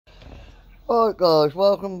Alright guys,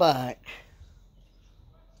 welcome back.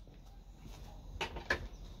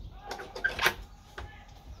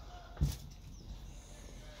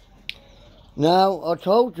 Now, I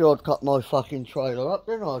told you I'd cut my fucking trailer up,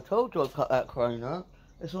 didn't I? I told you I'd cut that crane up.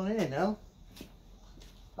 It's on here now.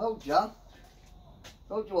 Told ya.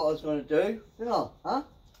 Told you what I was going to do, didn't I? Huh?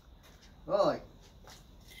 Right.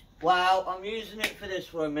 Well, I'm using it for this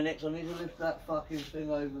for a minute, so I need to lift that fucking thing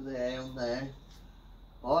over there and there.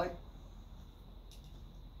 Right?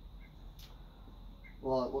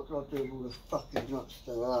 Right, what do I do with all the fucking nuts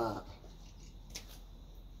to that?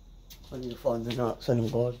 I need to find the nuts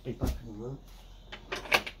and guys, be back in a minute.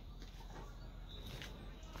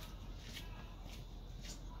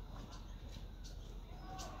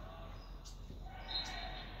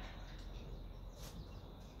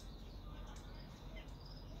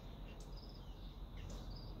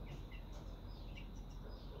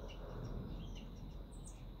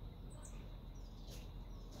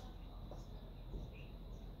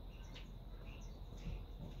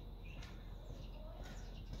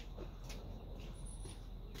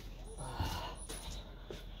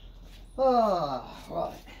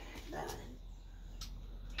 Right.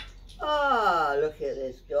 Look at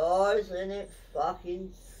this, guys. Isn't it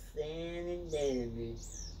fucking thin and dandy?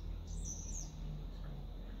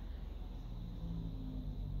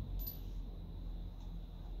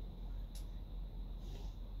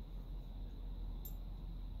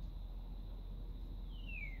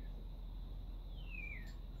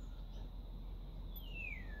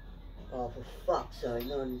 Oh, for fuck's sake,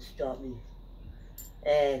 no one start me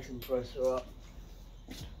air compressor up.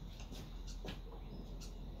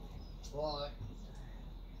 Right.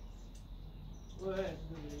 Where's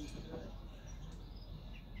the leak?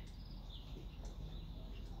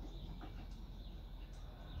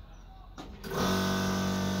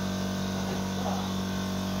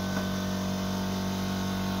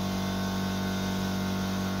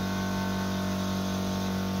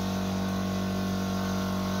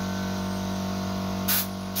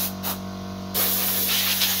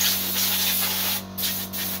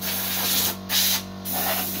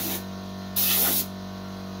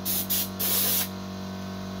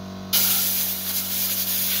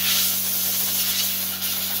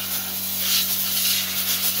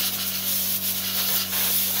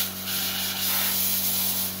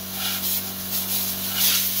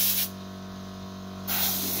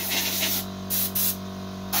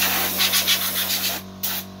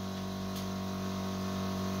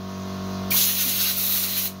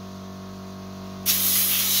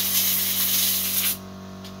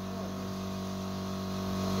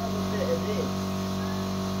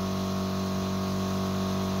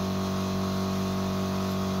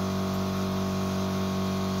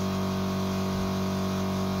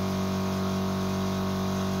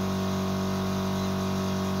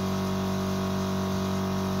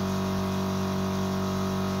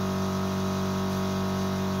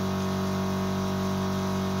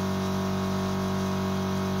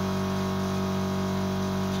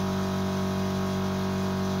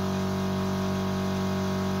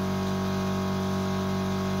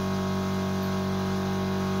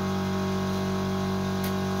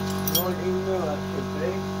 I don't even know that should be.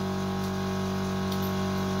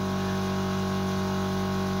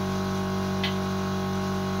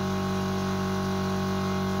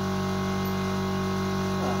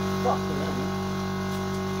 Oh, fucking hell.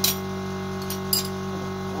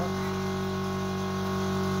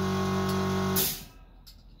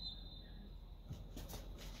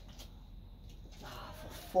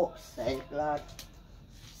 For fuck's sake, lad.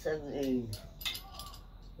 17.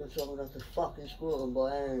 Looks like I'm gonna have to fucking screw them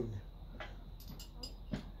by hand.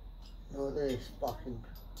 Look at this fucking.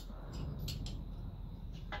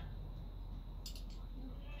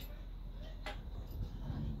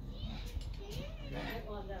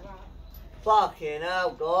 Fucking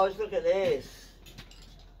hell, guys, look at this.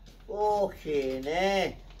 Fucking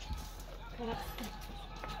hell.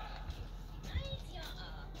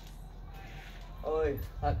 Oh,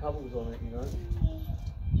 that couple's on it, you know.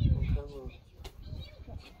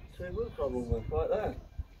 Two wood couple with right there.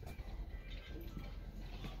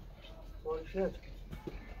 Right shit.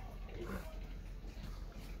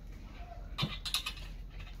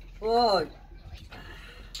 Right.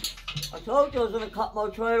 I told you I was going to cut my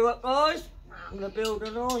trailer up, guys. I'm going to build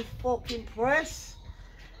a nice fucking press.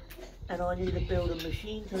 And I need to build a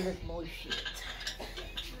machine to lift my shit.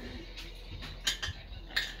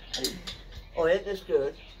 Oh, ain't this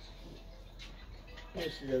good?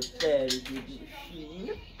 This is a very good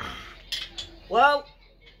machine. Well,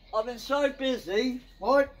 I've been so busy,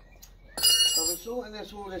 right? So we're sorting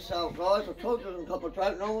all this out, guys. I told you I didn't cut my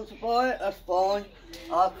throat. No one wants to buy it. That's fine.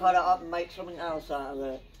 I'll cut it up and make something else out of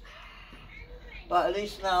it. But at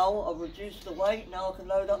least now I've reduced the weight. Now I can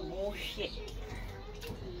load up more shit.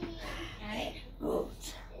 Good.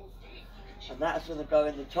 And that's going to go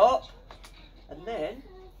in the top. And then,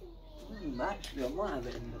 actually I might have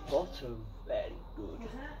it in the bottom. Very good.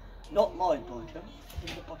 Not my bottom.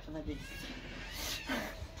 In the bottom of it.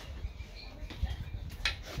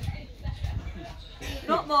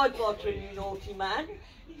 Not my bottom, you naughty man.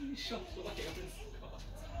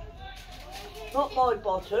 Not my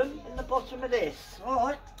bottom, in the bottom of this.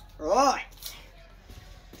 Alright. Right.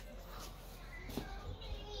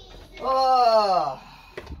 Oh,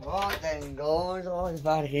 right then guys, I'm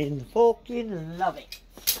fucking love it.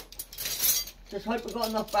 Just hope I've got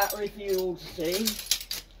enough battery for you all to see.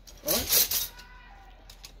 Right?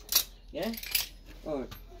 Yeah?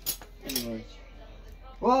 Right. Anyway.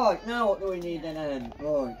 Right, now what do we need then?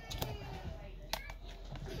 Right.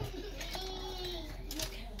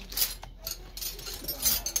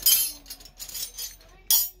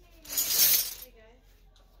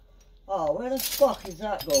 Oh, where the fuck is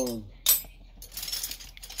that going?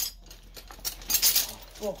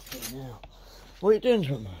 Oh, fucking hell. What are you doing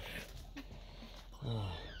to me?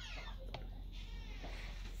 Oh.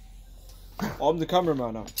 I'm the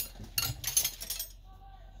cameraman now.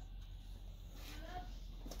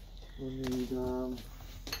 We need, right.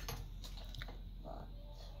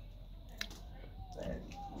 Very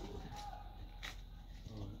good.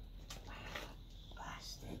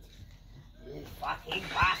 Bastard. You fucking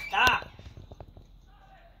bastard!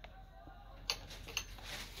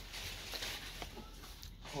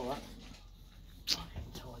 Alright. Fucking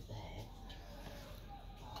tight there.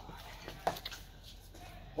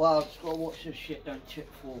 Well, I've just got to watch this shit don't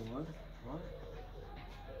tip forward, right?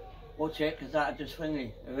 Watch it, because that'll just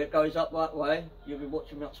thingy. If it goes up that way, you'll be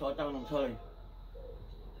watching me upside down on telly.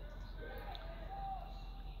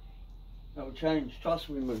 That will change, trust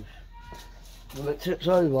me, Moose. If it tips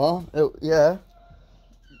over, yeah.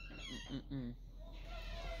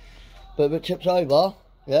 But if it tips over,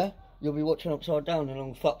 yeah, you'll be watching upside down and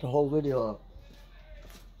I'll fuck the whole video up.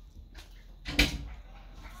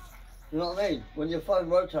 You know what I mean? When your phone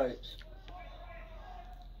rotates.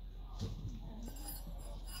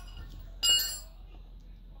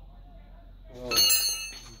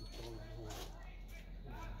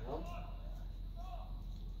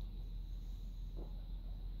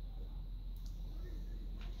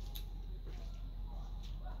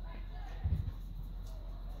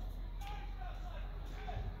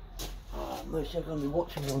 Most they're going to be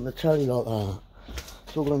watching me on the telly like that.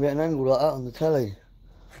 It's all going to be at an angle like that on the telly.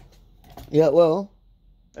 Yeah, well,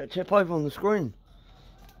 it tip over on the screen.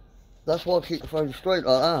 That's why I keep the phone straight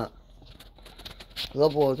like that. Because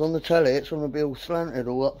otherwise on the telly it's going to be all slanted,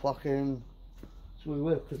 all that fucking... That's what we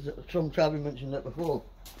will, because some chavvy mentioned that before.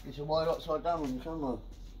 He said, why are you upside down on the camera?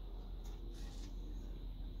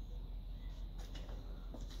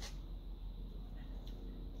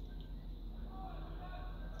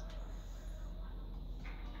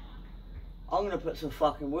 I'm going to put some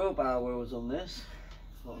fucking wheelbarrow wheels on this.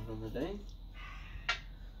 That's what I'm going to do.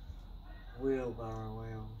 Wheelbarrow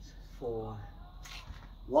wheels. 4.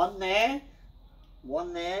 One there.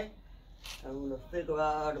 One there. I'm going to figure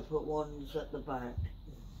out how to put ones at the back.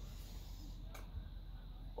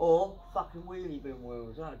 Or fucking wheelie bin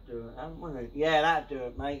wheels. That'd do it, wouldn't it? Yeah, that'd do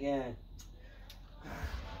it, mate, yeah.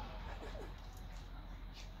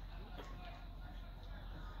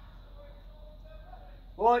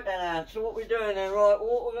 Right then, so what we're doing then, right,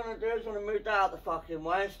 what we're going to do is we're going to move that out the fucking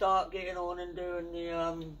way and start getting on and doing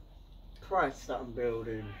the press that I'm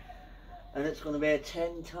building. And it's going to be a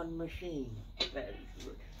 10-ton machine. Very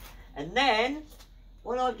good. And then,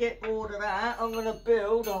 when I get bored of that, I'm going to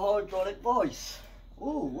build a hydraulic vice.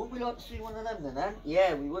 Ooh, would we like to see one of them then, Ant?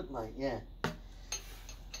 Yeah, we would, mate, yeah.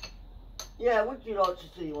 Yeah, would you like to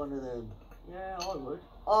see one of them? Yeah, I would.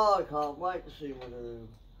 I can't wait to see one of them.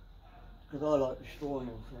 Because I like destroying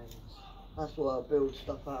things. That's why I build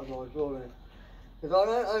stuff out of hydraulic. Because I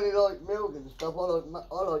don't only like building stuff,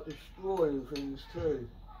 I like destroying things too.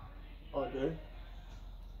 I do.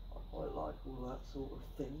 I quite like all that sort of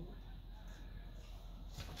thing.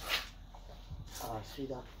 Ah, see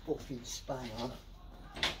that fucking spanner?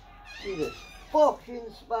 See this fucking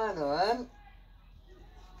spanner, Ant?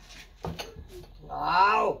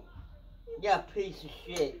 Ow! You piece of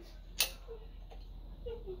shit.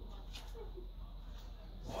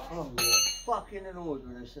 Oh, fucking in order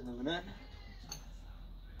this in a minute.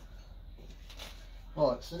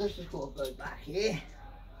 Right, so this has got to go back here.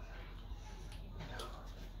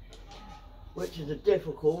 Which is a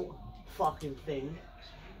difficult fucking thing.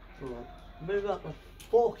 Right, move up the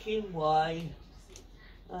fucking way.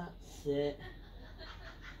 That's it.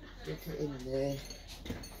 Get it in there.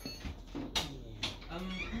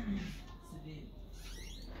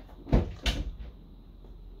 Yeah.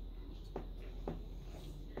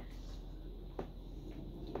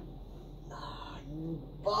 Ah, you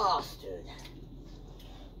bastard.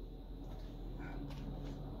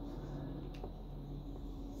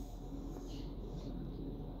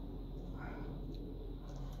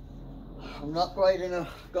 I'm upgrading a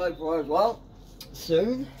GoPro as well.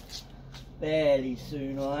 Soon. Fairly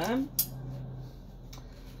soon I am.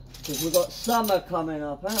 Because we've got summer coming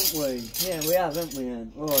up, haven't we? Yeah, we have, haven't we,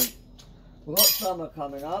 Anne? Right. We've got summer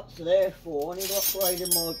coming up, so therefore I need to upgrade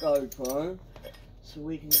my GoPro so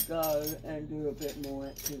we can go and do a bit more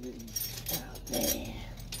activities out there.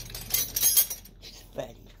 Which is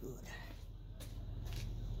very good.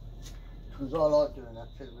 Because I like doing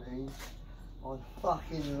activities. I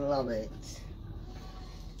fucking love it.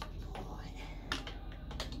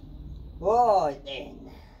 Right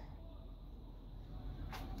then.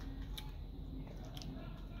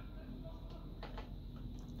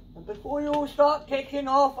 And before you all start kicking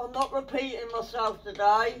off, I'm not repeating myself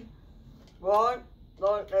today. Right?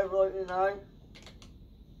 Like everybody know.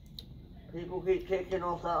 People keep kicking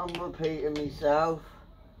off that I'm repeating myself.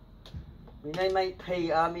 My name ain't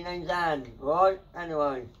Peter, my name's Anne, right?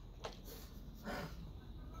 Anyway.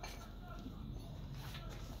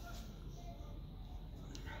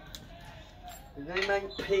 My name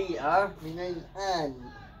ain't Peter, my name's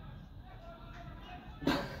Anne.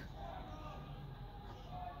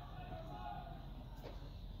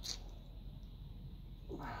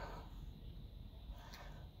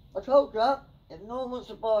 I told you, if no one wants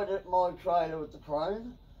to buy my trailer with the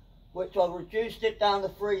crane, which I reduced it down to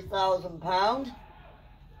 £3,000,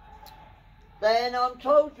 then I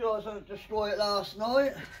told you I was going to destroy it last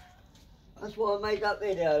night. That's why I made that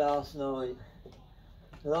video last night.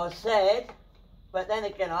 As I said, but then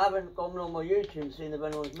again I haven't gone on my YouTube and seen if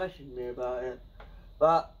anyone's messaged me about it.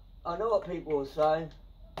 But I know what people will say,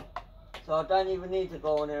 so I don't even need to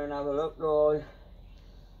go on there and have a look, right?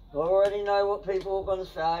 I already know what people are going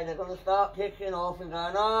to say. They're going to start kicking off and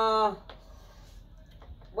going, ah.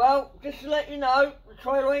 Well, just to let you know, the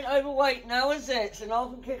trailer ain't overweight now, is it? So now I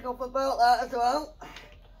can kick off about that as well.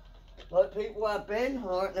 Like people have been.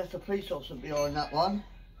 Alright, there's the police officer behind that one.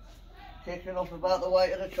 Kicking off about the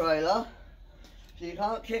weight of the trailer. So you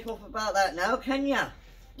can't kick off about that now, can ya?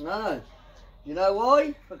 No. You know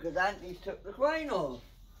why? Because Anthony's took the crane off.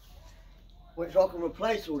 Which I can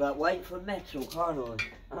replace all that weight for metal, can't I?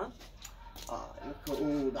 Huh? Oh, look at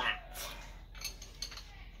all that.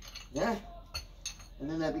 Yeah? And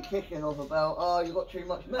then they'll be kicking off about, oh, you've got too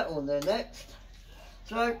much metal in there next.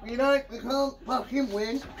 So, you know, you can't fucking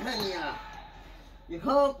win, can ya? You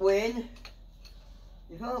can't win.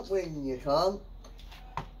 You can't win, you can't.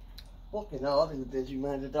 Fucking hell, I've been a busy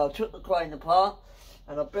man today. I took the crane apart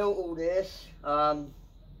and I built all this.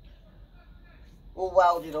 All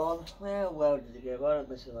welded on. Well, welded together, I don't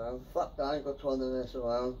mess around. Fuck that, I ain't got time to mess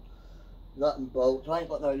around. Nut and bolts, I ain't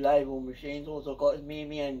got no label machines, all I've got is me and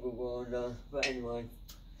my angle grinder. But anyway,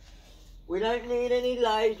 we don't need any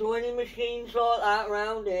lathes or any machines like that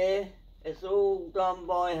around here. It's all done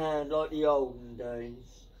by hand like the olden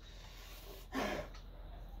days.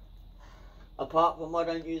 Apart from I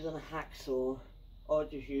don't use a hacksaw, I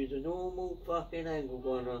just use a normal fucking angle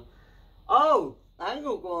grinder. Oh!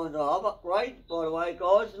 Angle grinder, I've upgraded by the way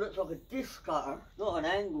guys, it looks like a disc cutter, not an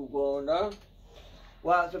angle grinder.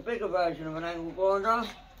 Well, it's a bigger version of an angle grinder,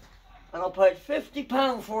 and I paid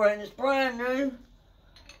 £50 for it and it's brand new.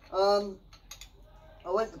 I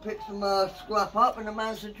went to pick some scrap up and the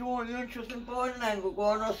man said, "Are you interested in buying an angle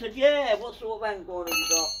grinder?" I said, "Yeah, what sort of angle grinder you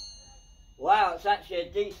got?" Wow, it's actually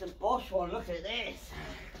a decent Bosch one, look at this.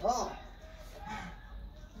 Oh.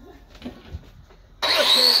 Look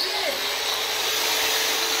at this.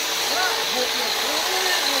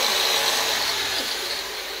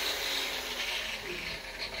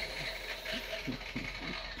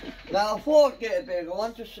 Now I thought I'd get a bigger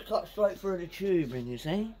one just to cut straight through the tubing, you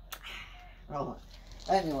see. Right.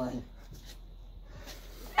 Anyway,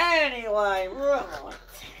 right.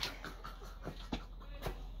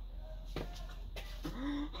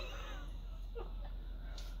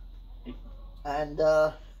 And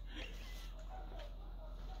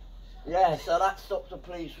yeah, so that stopped the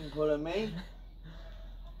police from pulling me.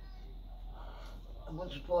 And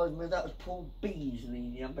what surprised me, that was Paul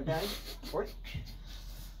Beasley the other day. Prick.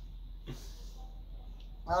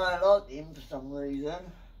 I don't like him for some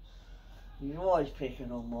reason. He's always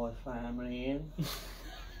picking on my family, him.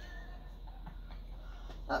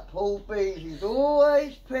 That Paul Beasley's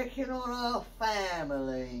always picking on our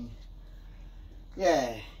family.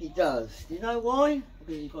 Yeah, he does. Do you know why?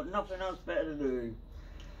 Because he's got nothing else better to do.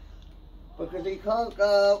 Because he can't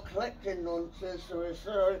go out collecting nonsense, so he's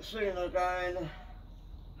sooner going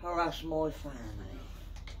harass my family.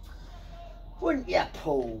 Wouldn't ya,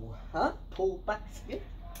 Paul? Huh? Paul Backskin?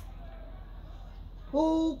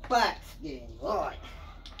 Paul Backskin, right.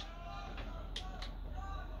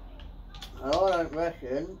 I don't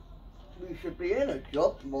reckon we should be in a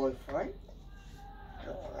job, my friend.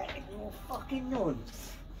 Collecting your fucking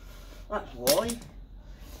nonce. That's why.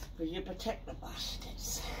 Because you protect the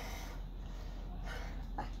bastards.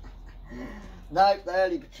 No, they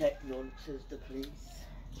only protect nonces, the police.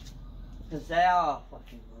 Because they are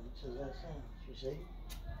fucking nonces themselves, you see.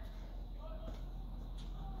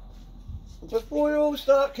 Before you all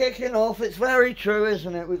start kicking off, it's very true,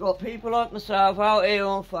 isn't it? We've got people like myself out here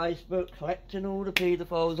on Facebook collecting all the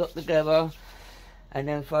paedophiles up together and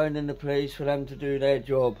then phoning the police for them to do their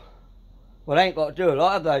job. Well, they ain't got to do a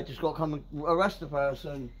lot, have they? Just got to come and arrest the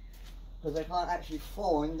person because they can't actually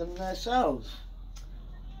find them themselves.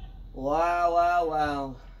 Wow, wow,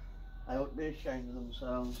 wow. They ought to be ashamed of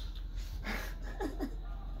themselves.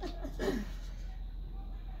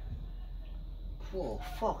 Oh,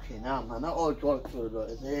 fucking hell, man. That old dog food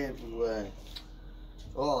is everywhere.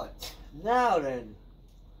 Right, now then.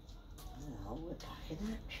 Now we're back in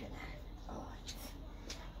action. Right.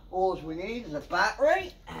 All we need is a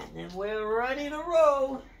battery, and then we're ready to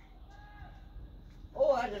roll.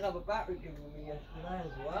 Oh, I had another battery given to me yesterday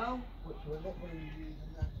as well, which we're not going to be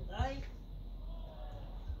using that today.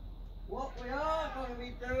 What we are going to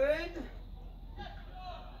be doing,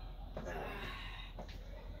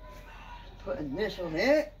 putting this on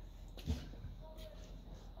here.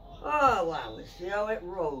 Oh wow, we'll see how it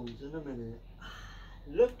rolls in a minute.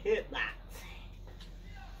 Look at that.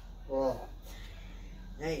 Right,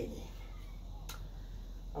 there it is.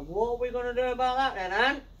 And what are we going to do about that then,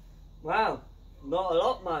 Anne? Wow, not a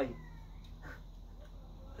lot, mate.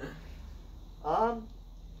 I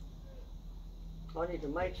need to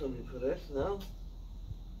make something for this now.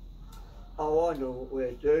 Oh, I know what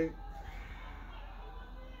we'll do.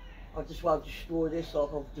 I just want to destroy this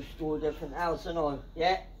like I've destroyed everything else, and I,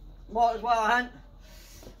 yeah, might as well, Hunt.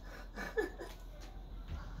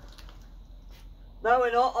 No,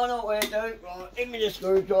 we're not. I know what we're doing. Right, give me the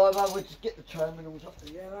screwdriver. We'll just get the terminals up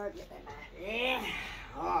together. Get them out there.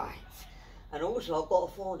 Right. And also, I've got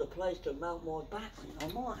to find a place to mount my battery. I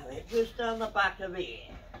might have it just down the back of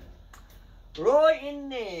here. Right in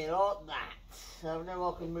there, like that. So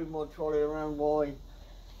now I can move my trolley around while I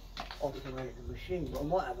operate the machine. But I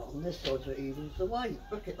might have it on this side so it evens the weight.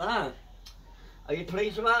 Look at that. Are you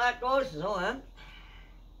pleased about that, guys? As I am.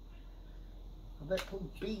 I bet Paul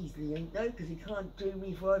Beasley ain't though, because he can't do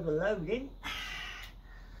me for overloading.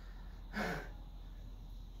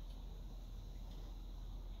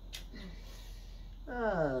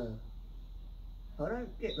 Ah, I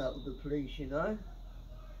don't get that with the police, you know.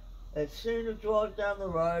 As soon as I drive down the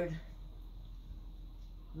road,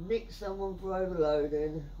 nick someone for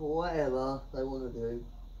overloading, or whatever they want to do,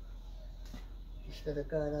 instead of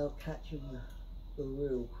going out catching the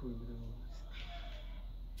real criminals.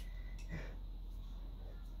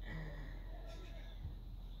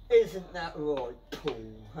 Isn't that right,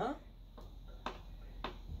 Paul, huh?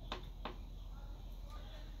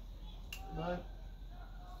 No.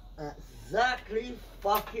 That's exactly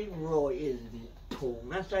fucking right, isn't it, Paul?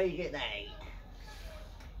 That's how you get that.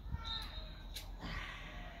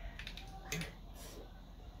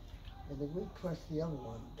 And then we press the other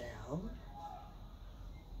one down.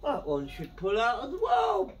 That one should pull out as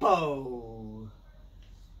well, Paul.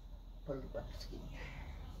 Pull the basket.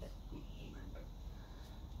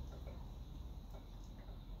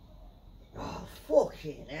 Oh,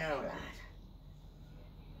 fucking hell, lad.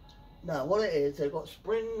 Now, what it is, they've got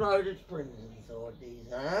spring-loaded springs inside these,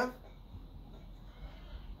 have.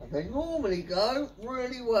 And they normally go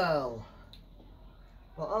really well.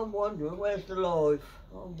 But I'm wondering, where's the life?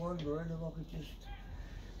 I'm wondering if I could just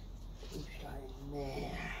push that in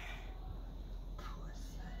there. Push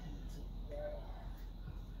that into there.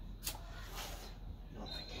 Not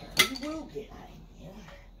forget, we will get that in here.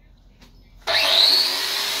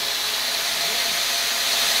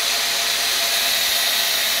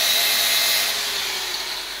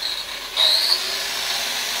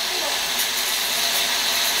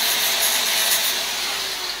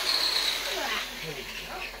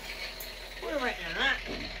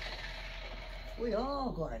 We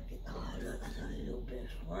are going to get, oh look, there's a little bit of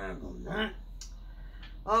swirl on that.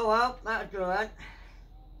 Oh well, that'll do it.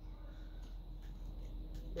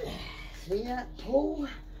 See that, Paul?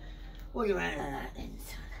 What are you out of that then,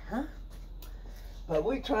 son, huh? But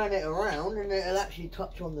we turn it around and it'll actually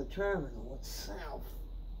touch on the terminal itself.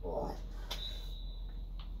 Right.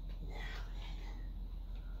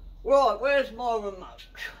 Right, where's my remote?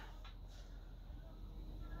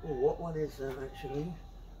 Oh, what one is that actually?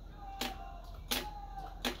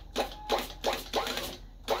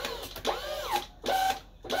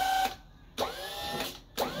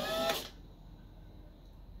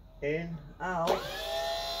 In, out.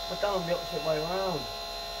 I've done them the opposite way around.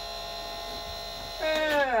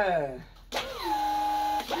 Yeah.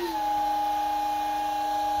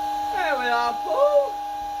 There we are, Paul.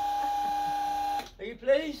 Are you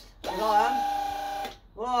pleased? Yes, I am.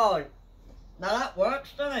 Right. Now that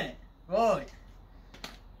works, doesn't it? Right.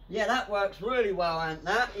 Yeah, that works really well, ain't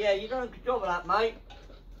that? Yeah, you done a good job of that, mate.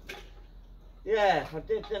 Yeah, I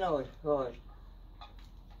did, didn't I? Right.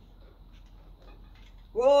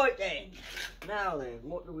 Right then. Now then,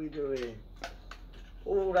 what do we do here?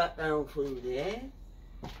 All that down through there.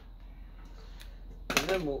 And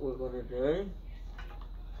then what we're going to do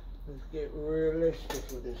is get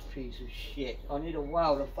realistic with this piece of shit. I need to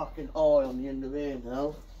weld a fucking eye on the end of here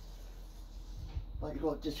now. But you've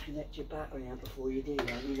got to disconnect your battery out before you do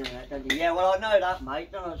that. You know that, don't you? Yeah, well I know that,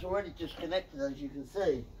 mate. No, it's already disconnected, as you can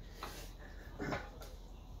see.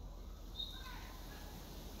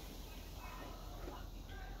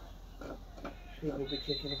 People will be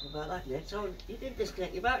kicking off about that next. So you did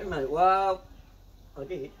disconnect your battery, mate. Well, I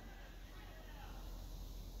did.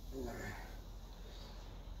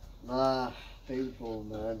 Ah, people,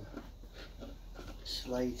 man.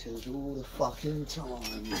 Slaters all the fucking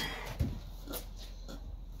time.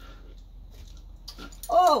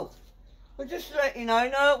 Oh, but just to let you know,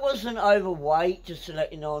 no, it wasn't overweight, just to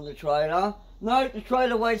let you know on the trailer. No, the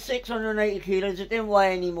trailer weighed 680 kilos. It didn't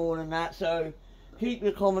weigh any more than that, so keep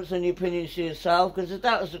your comments and your opinions to yourself, because if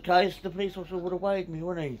that was the case, the police officer would have weighed me,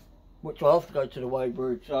 wouldn't he? Which I have to go to the weigh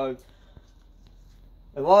bridge, so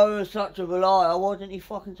if I was such a liar, why didn't he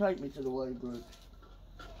fucking take me to the weigh bridge?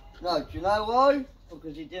 No, do you know why?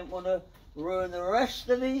 Because he didn't want to ruin the rest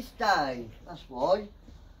of his day. That's why.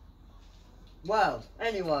 Well,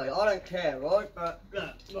 anyway, I don't care, right? But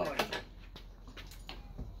look, right.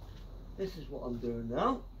 This is what I'm doing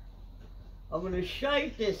now. I'm going to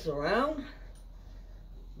shave this around.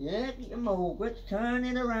 Yeah, get your mold grits, turn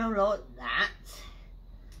it around like that.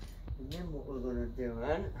 And then what we're going to do,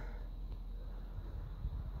 man.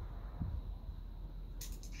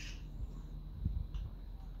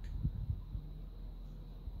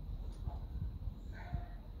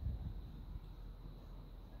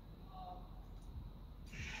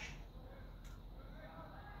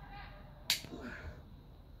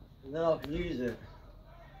 And then I can use it.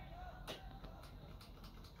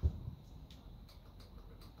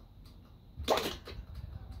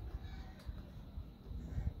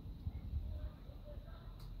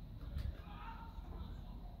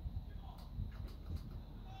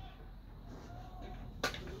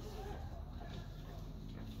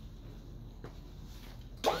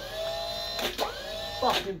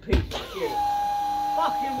 Fucking piece of shit.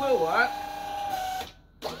 Fucking will work.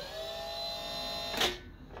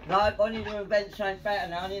 No, I need to invent something better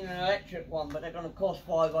now. I need an electric one, but they're going to cost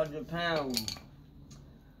 £500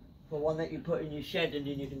 for one that you put in your shed, and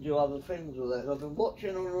then you can do other things with it. I've been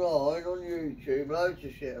watching online on YouTube loads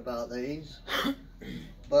of shit about these,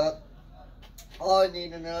 but I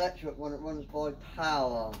need an electric one that runs by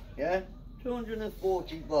power. Yeah,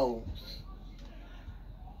 240 volts.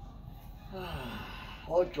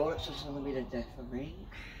 Hydraulics is going to be the death of me.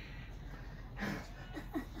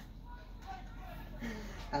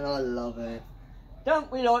 And I love it. Don't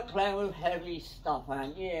we like playing with heavy stuff,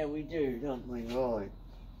 and yeah, we do, don't we? Right.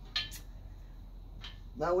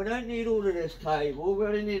 Now, we don't need all of this cable, we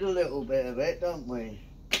only need a little bit of it, don't we?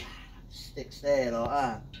 Sticks there like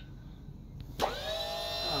that. Oh,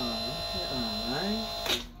 look at that, eh?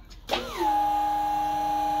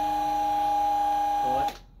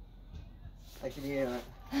 Right. I can hear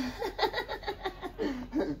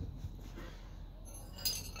it.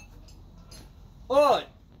 Alright.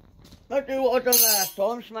 Don't do what I done last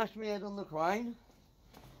time, smash my head on the crane.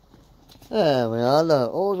 There we are,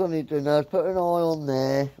 look, all I need to do now is put an eye on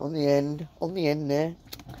there, on the end there.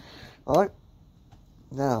 Alright,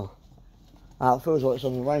 now, it feels like it's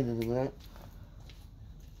on the rain in a minute.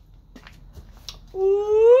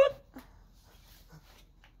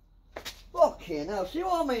 Fucking hell, see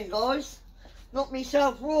what I mean, guys? Knock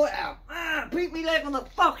myself right out. Beat me leg on the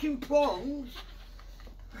fucking prongs.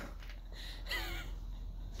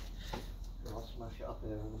 I'll smash it up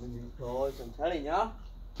here in a minute, guys, I'm telling ya.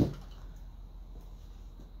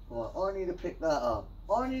 Right, I need to pick that up.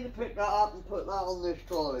 I need to pick that up and put that on this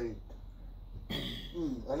trolley.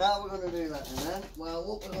 And how we're going to do that then, eh? Well,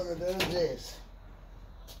 what we're going to do is this.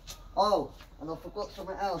 Oh, and I forgot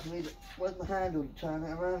something else. Where's the handle to turn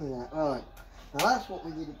it around with that? Right. Now that's what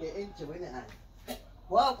we need to get into, isn't it?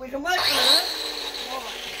 Well, we can make one of them. Right,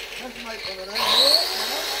 let's make one of them. Right,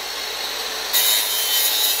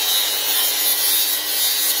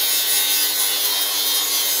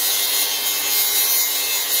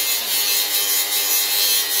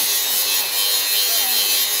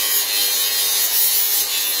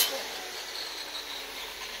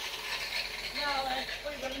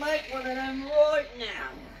 make one of them right now.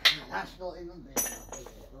 That's not even big enough, is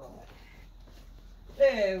it? Right.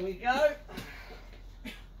 There we go.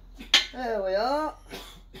 There we are.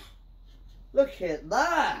 Look at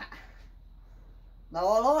that. Now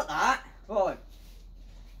I like that. Right.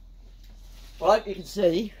 I hope you can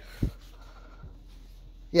see.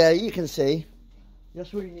 Yeah, you can see.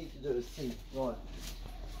 That's what you need to do is see. Right.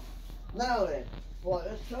 Now then. Right,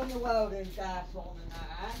 let's turn the welding gas on and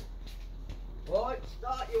that. Right,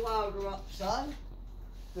 start your welder up, son.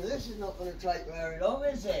 So this is not going to take very long,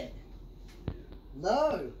 is it?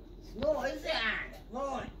 No, it's not, is it?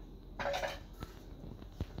 Right.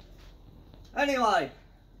 Anyway,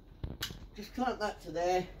 just clamp that to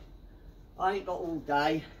there. I ain't got all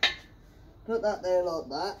day. Put that there like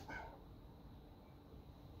that.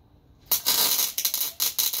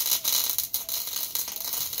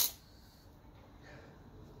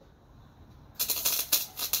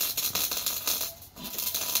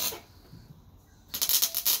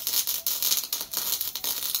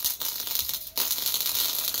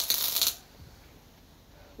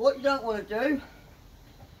 What you don't want to do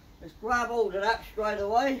is grab hold of that straight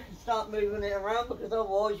away and start moving it around, because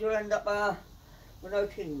otherwise you'll end up with no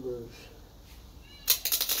timbers.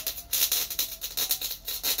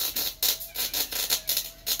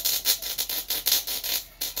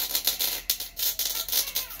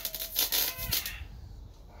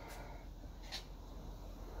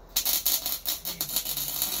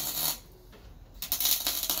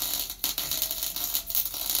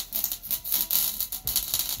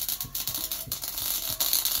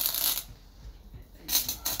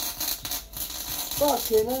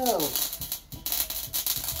 Fucking hell.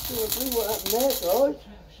 Can't believe what happened there, guys.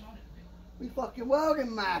 We fucking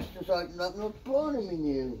welding masters opened up and I was blinding me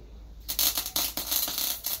new.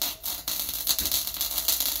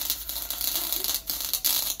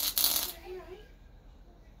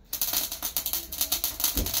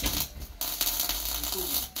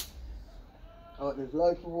 Alright, there's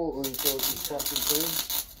loads of water inside this fucking thing.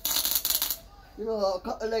 You know, I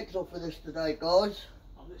cut the legs off of this today, guys.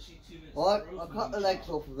 Right, I cut the legs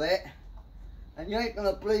off of it, and you ain't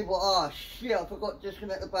gonna believe what. Oh shit, I forgot to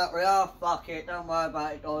disconnect the battery. Oh fuck it, don't worry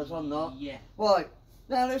about it, guys, I'm not. Yeah. Right,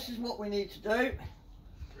 now this is what we need to do.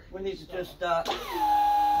 We need to just bring that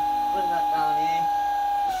down here,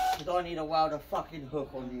 because I need to weld a fucking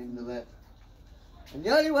hook on the end of it. And the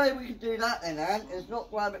only way we can do that then, Ant, is not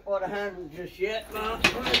grab it by the handle just yet, but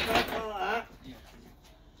put it back like that.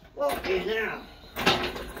 What is now?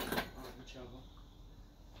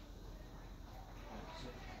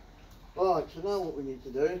 Right, so now what we need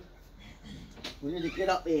to do, we need to get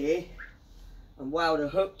up here and weld a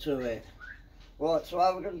hook to it. Right, so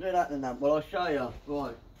how are we going to do that then? Well, I'll show you.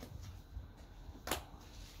 Right.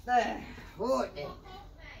 There. Right then.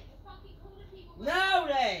 Now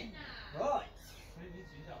then. Right.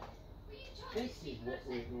 This is what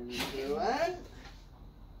we're going to do, and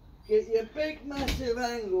get your big massive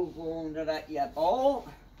angle grinder at your bolt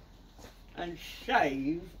and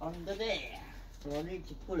shave under there. So I need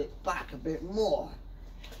to pull it back a bit more.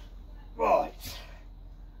 Right.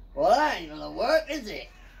 Well, that ain't gonna work, is it?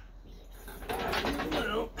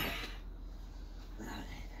 No.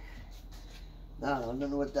 No, I don't know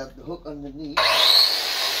what that's the hook underneath.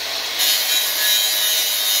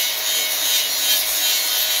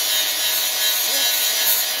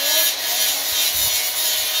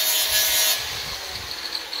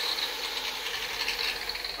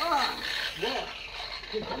 Ah, what?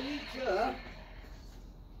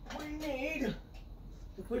 We need to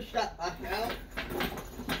push that back out.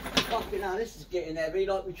 Fucking hell, this is getting heavy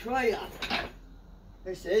like my trailer.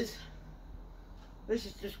 This is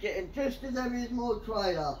just getting just as heavy as my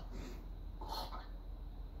trailer.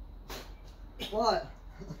 Right.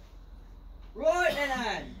 Right then,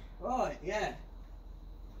 Anne. Right, yeah.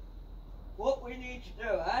 What we need to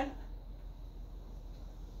do, Anne,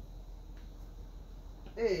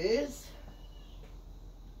 is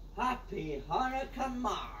Happy Hanukkah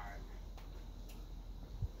Mars.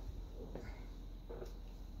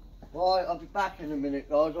 Right, I'll be back in a minute,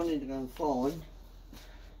 guys. I need to go and find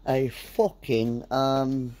a fucking,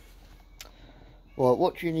 right,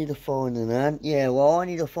 what do you need to find in there? Yeah, well, I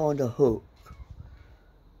need to find a hook.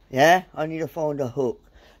 Yeah, I need to find a hook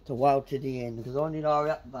to weld to the end, because I need to hurry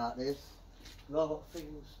up about this, because I've got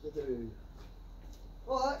things to do.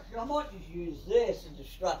 Well, actually, I might just use this and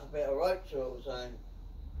just strap a bit of rope to it or something.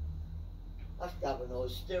 That's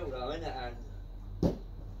galvanised steel though, isn't it, and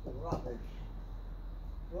rubbish.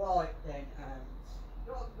 Right then, and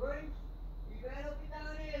got a green? You better look it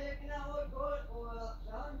down here, let me know what I've got it for up,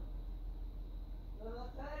 son. Well, I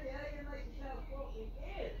tell you, you make yourself fucking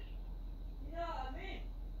gears. You know what I mean?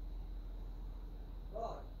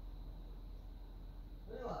 Right.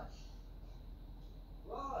 Anyway.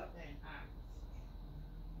 Right then, and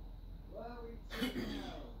where are we to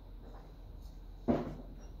now?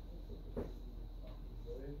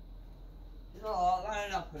 You know what, I've had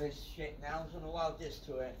enough of this shit now. I'm going to weld this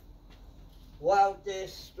to it. Weld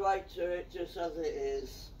this straight to it, just as it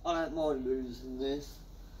is. I don't mind losing this.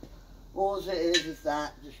 All it is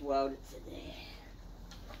that, just weld it to there.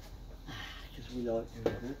 Because we like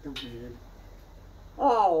doing it, don't we?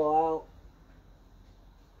 Oh well.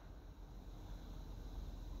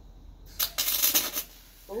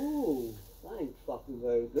 Oh, that ain't fucking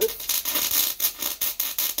very good.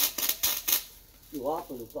 You are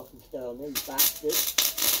gonna fucking stay on there, you bastard.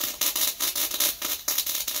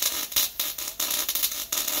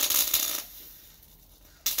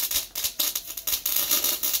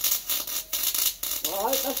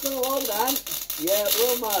 Alright, that's gonna hold on. Yeah, it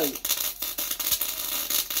will, mate.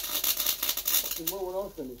 Fucking more when I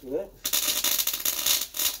finish with it.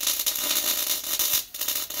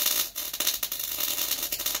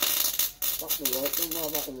 That's the rope, don't know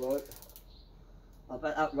about the rope. I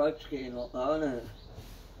bet that rope's getting up though, isn't it?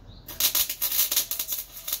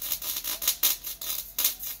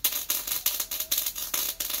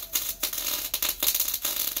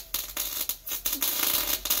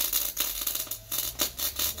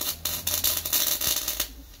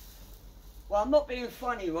 Well, I'm not being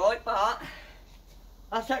funny, right, but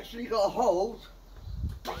that's actually got a hold.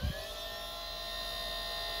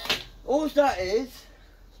 All that is,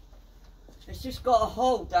 it's just got a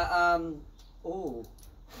hold that, oh,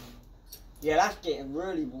 yeah, that's getting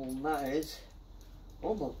really warm, that is.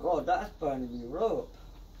 Oh my god, that's burning me up.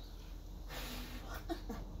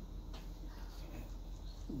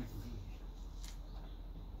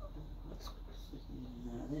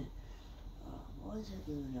 Why is it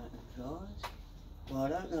doing that, guys? Well, I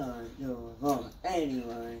don't know. Right,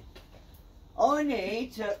 anyway. I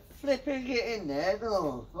need to flip and get in there.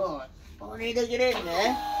 Oh, right. I need to get in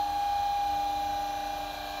there.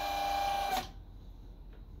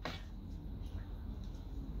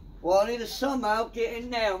 Well, I need to somehow get in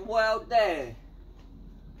there and weld there.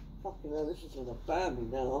 Fucking hell, this is gonna ban me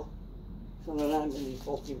now. It's gonna land in this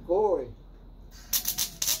fucking quarry.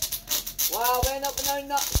 Wow, we're not gonna know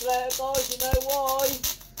nuts later, guys, you know why?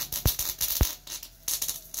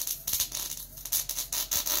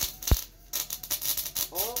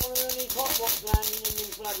 I don't want any hot box landing in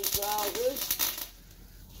these bloody trousers.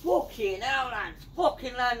 Fucking hell, lads.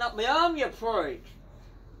 Fucking land up my arm, you freak.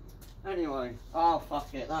 Anyway, oh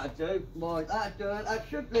fuck it, that'll do. Right, that'll do it. I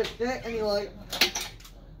should lift it, anyway.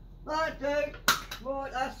 That'll do.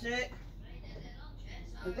 Right, that's it.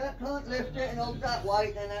 If that can't lift it and hold that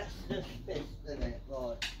weight, then that's just fist, isn't it?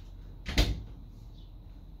 Right.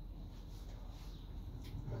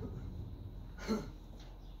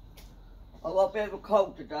 I've got a bit of a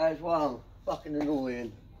cold today as well. Fucking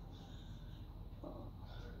annoying.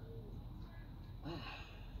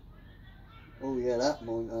 Oh yeah, that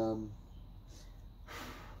might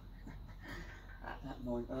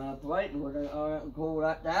break. We're gonna cool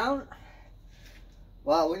that down.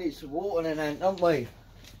 Wow, we need some water then, don't we?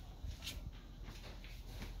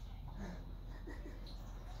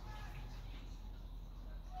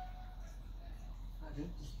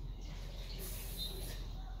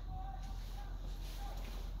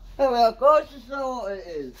 There we are, guys, just know what it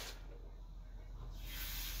is.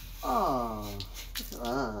 Ah, look at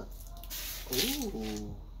that.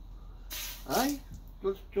 Ooh. Hey,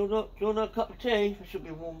 do you want a cup of tea? It should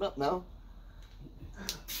be warmed up now.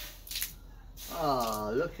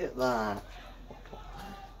 Ah, look at that.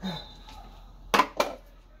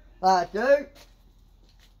 That do.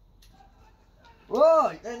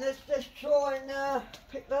 Right, then let's just try and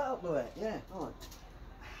pick that up with it. Yeah, right.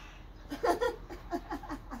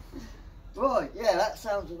 Right, yeah, that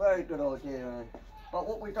sounds a very good idea. But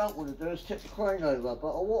what we don't want to do is tip the crane over.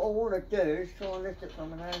 But what I want to do is try and lift it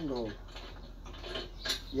from an angle.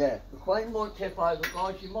 Yeah, the crane might tip over,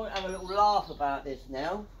 guys. You might have a little laugh about this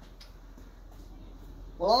now.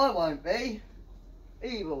 Well, I won't be.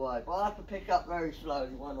 Either way, but I'll have to pick up very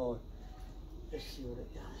slowly, won't I? Let's see what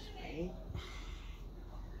it does, mate.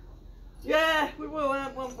 Yeah, we will,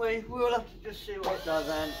 won't we? We'll have to just see what it does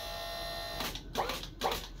then.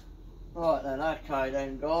 Right then, okay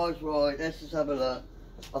then, guys. Right, let's just have a look.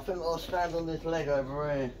 I think I'll stand on this leg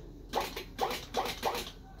over here.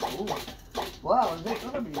 Ooh. Wow, is it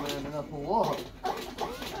gonna be man enough or what?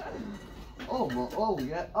 Oh my, oh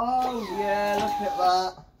yeah, look at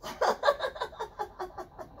that.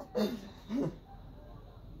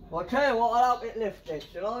 Well, I'll tell you what, I'll help it lift it,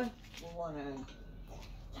 shall I? With one hand.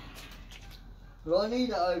 But I need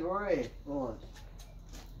it over here. Right.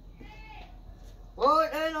 Right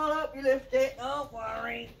then, I'll help you lift it. Don't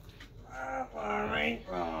worry. Don't worry.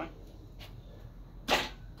 Right.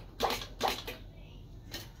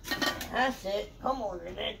 That's it. Come on,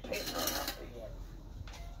 then. Pick it up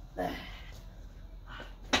again.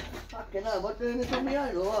 Fucking hell, am I doing this on my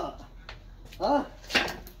own or what? Huh?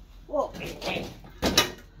 What?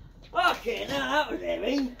 Fucking hell, that was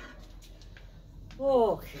heavy.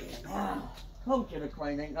 Fucking hell. Told you the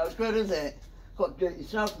crane ain't no good, is it? Got to do it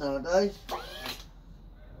yourself nowadays.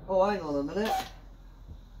 Oh, hang on a minute.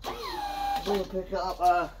 I'm going to pick it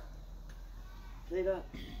up, see that?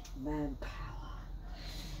 Manpower.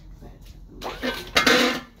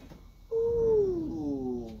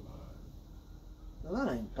 Ooh. Well,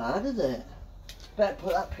 that ain't bad, is it? Better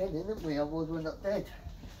put that pin in, didn't we? Otherwise we're not dead.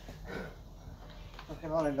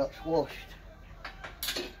 Fucking I'll end up squashed.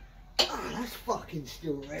 Oh, that's fucking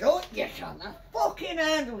still red hot, yes, son. That fucking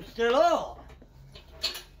handle's still on.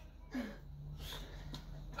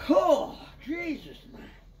 Oh, Jesus, man.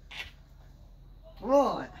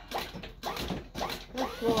 Right.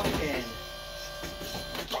 Let's try again.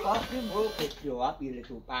 Fucking will pick you up, you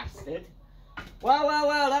little bastard.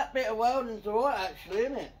 Well, that bit of welding's alright, actually,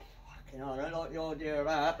 isn't it? Fucking hell, I don't like the idea of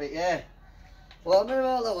that, but yeah. Well, move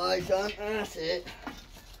out of the way, son. That's it.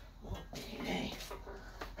 Okay.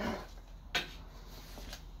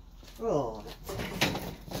 Right.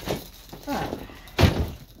 Ah.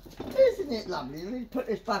 Isn't it lovely? Let me put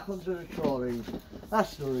this back onto the trolley.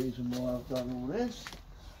 That's the reason why I've done all this.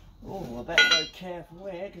 Oh, I better go careful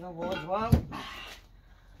here, because otherwise, well,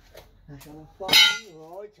 that's gonna fucking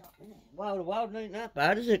right up, isn't it? Well, the welding ain't that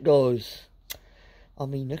bad, is it, guys? I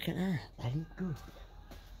mean, look at that. That ain't good.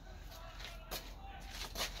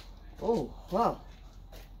 Oh, well.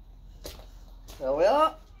 There we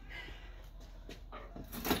are.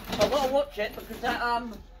 I've got to watch it because that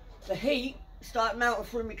the heat started melting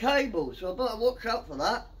through my cable, so I've got to watch out for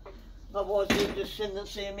that. Otherwise you'll just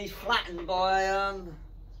see me flattened by an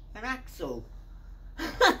axle.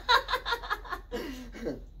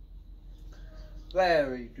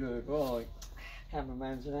 Very good, right.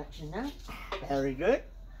 Cameraman's in action now. Very good.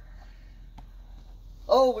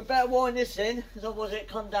 Oh, we better wind this in, because otherwise it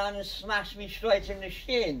come down and smash me straight in the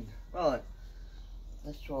shin. Right.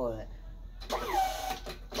 Let's try it.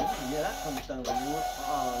 Yeah, that comes down when you want.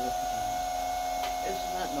 Oh, look at that.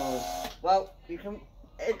 Isn't that nice? Well, you can.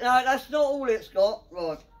 No, that's not all it's got.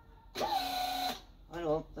 Right. Hang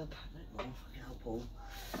on. Fucking hell, Paul.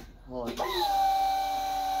 Right.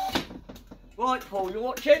 Right, Paul, you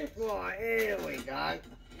watching? Right, here we go.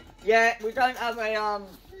 Yeah, we don't have a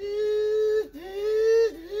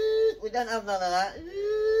we don't have none of that.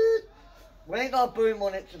 We ain't got a boom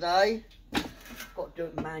on it today. Got to do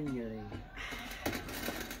it manually.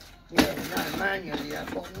 Yeah, no, manually.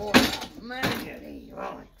 I've got more manually.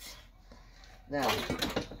 Right. Now,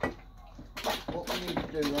 what we need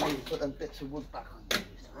to do, I need to put them bits of wood back on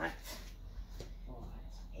these, right? Right,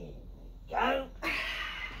 here we go.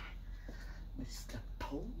 Mr.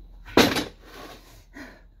 Paul.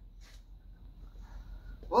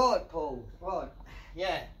 Right, Paul. Right.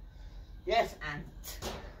 Yeah. Yes,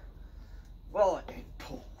 Ant. Right then,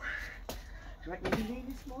 Paul. Do you reckon you need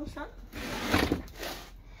this more, son?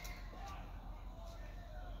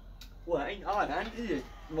 Well, it ain't hard, Ant, is it?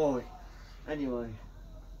 Right. Anyway.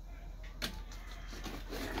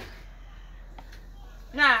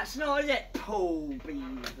 Nah, it's not, is it? Paul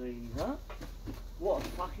Beasley, huh? What a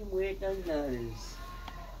fucking weird name that is.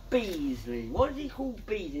 Beasley. What is he called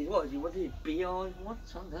Beasley? What is he? What is it? B.I. what?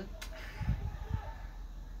 Something.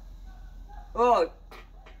 Right.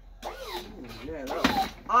 Ooh, yeah, look.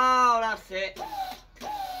 Oh, that's it.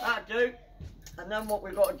 That'll do. And then what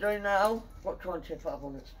we've got to do now, got to try and tip it up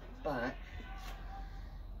on its back.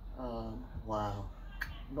 Wow.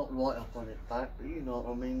 Not right up on its back, but you know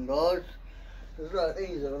what I mean, guys. Because look,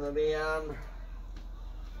 these are going to be,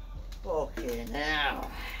 fucking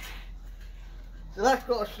hell. So that's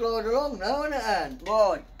got to slide along now, isn't it, Anne?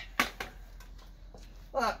 Right.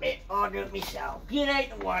 Fuck it, I'll do it myself. Get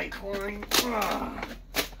out the way, Corin.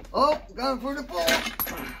 Oh, going for the ball.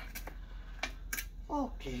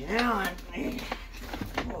 Okay, now, Anthony.